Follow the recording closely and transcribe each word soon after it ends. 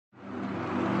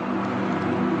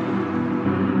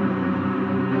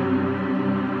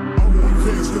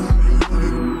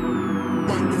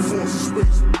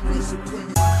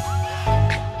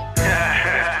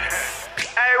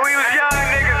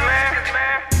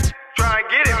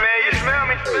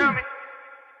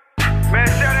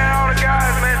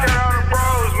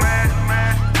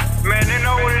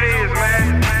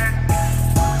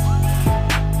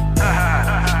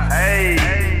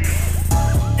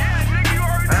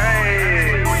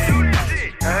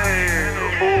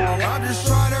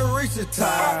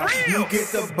get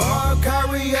the ball,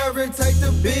 carry over, and take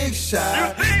the big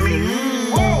shot.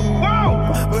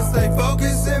 But stay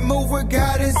focused and move with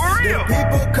guidance. If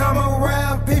people come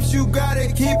around, pips, you gotta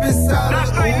keep it solid.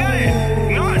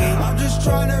 I'm just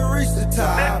trying to reach the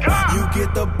top. You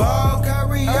get the ball,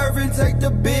 carry over, and take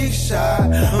the big shot.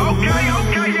 Okay.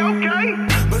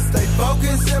 But stay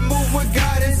focused and move with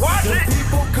guidance. If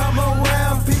people come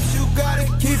around, pips, you gotta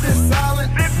keep it solid.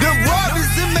 The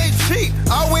robbers in made cheap.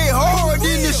 I went hard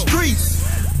in the streets.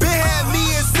 Been had me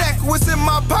in sack. What's in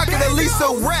my pocket? At least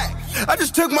a rack. I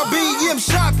just took my BM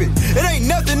shopping. It ain't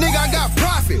nothing, nigga, I got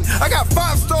profit. I got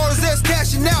 5 stars that's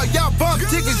cashing out. Y'all bump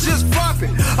tickets just flopping.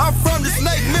 I'm from the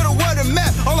snake, middle of the map.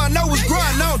 All I know is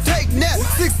grind, I don't take naps.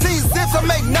 16 cents, I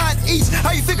make 9 each.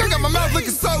 How you think I got my mouth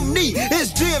looking so neat?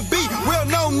 It's GMB,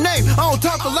 well-known name. I don't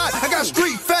talk a lot, I got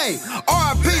street fame.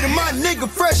 RIP to my nigga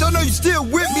Fresh. I know you still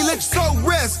with me, let your soul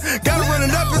rest. Gotta run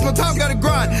it up, it's my time, gotta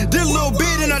grind. Did a little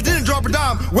bit and I didn't drop a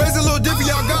dime. Where's a little different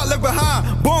y'all got left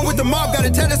behind? Born with the mob, got a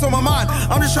tennis on my mind.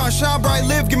 I'm just trying to shine bright,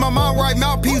 live, get my mind right.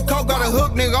 Mouthpiece, coke, got a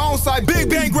hook, nigga on site. Big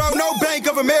Bang Grove, no Bank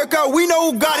of America. We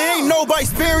know who got it, ain't nobody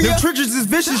sparing ya. The triggers is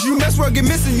vicious, you mess with or get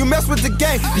missing. You mess with the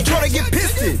gang, you try to get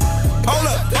pissed in. Hold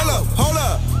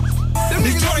up.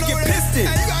 You try to get pissed in.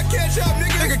 Hey, you gotta catch up,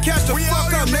 nigga. Nigga, catch the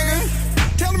fuck up,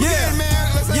 nigga. Tell them again,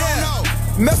 man. Let's know.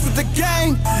 Mess with the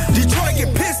gang, you try to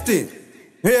get pissed in.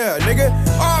 Yeah, nigga.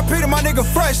 RIP to my nigga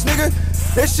Fresh, nigga.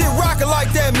 That shit rockin'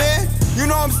 like that, man. You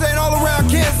know what I'm saying? All around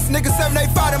Kansas, nigga,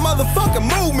 785, the motherfucking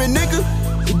movement, nigga.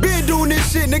 Been doing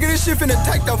this shit, nigga. This shit finna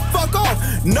take the fuck off.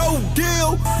 No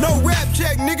deal, no rap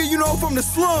check, nigga. You know, from the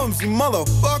slums, you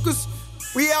motherfuckers.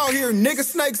 We out here, nigga.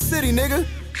 Snake City, nigga.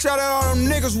 Shout out all them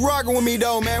niggas rockin' with me,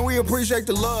 though, man. We appreciate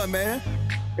the love, man.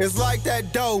 It's like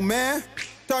that, though, man.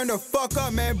 Turn the fuck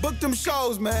up, man. Book them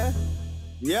shows, man.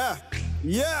 Yeah.